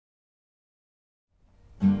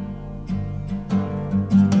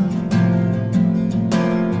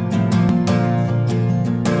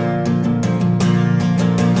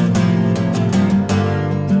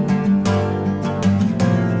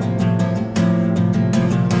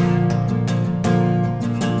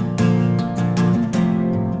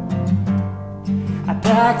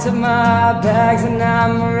packed up my bags and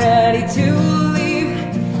I'm ready to leave.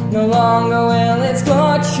 No longer will its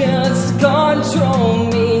conscience control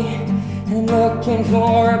me. And I'm looking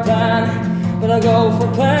for a plan, but I'll go for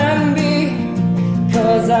plan B,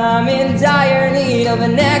 'cause I'm in dire need of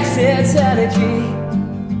an exit strategy.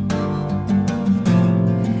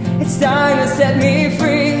 It's time to set me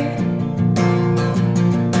free.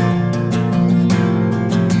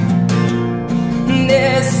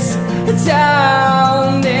 This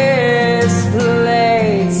town, this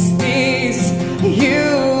place, these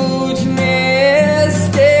huge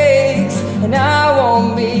mistakes, and I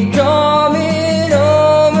won't be coming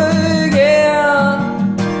home again.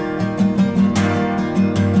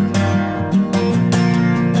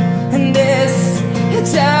 And this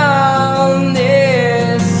town,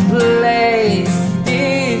 this place,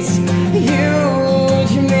 these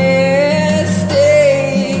huge mistakes,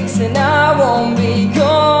 and I won't be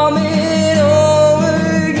coming home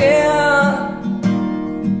again.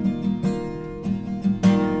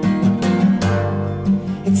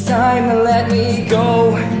 It's time to let me go,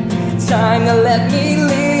 it's time to let me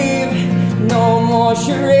leave. No more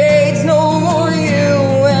charades, no more you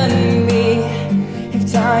and me. If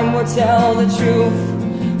time will tell the truth,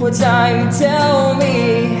 will time tell me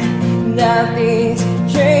that these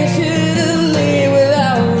changes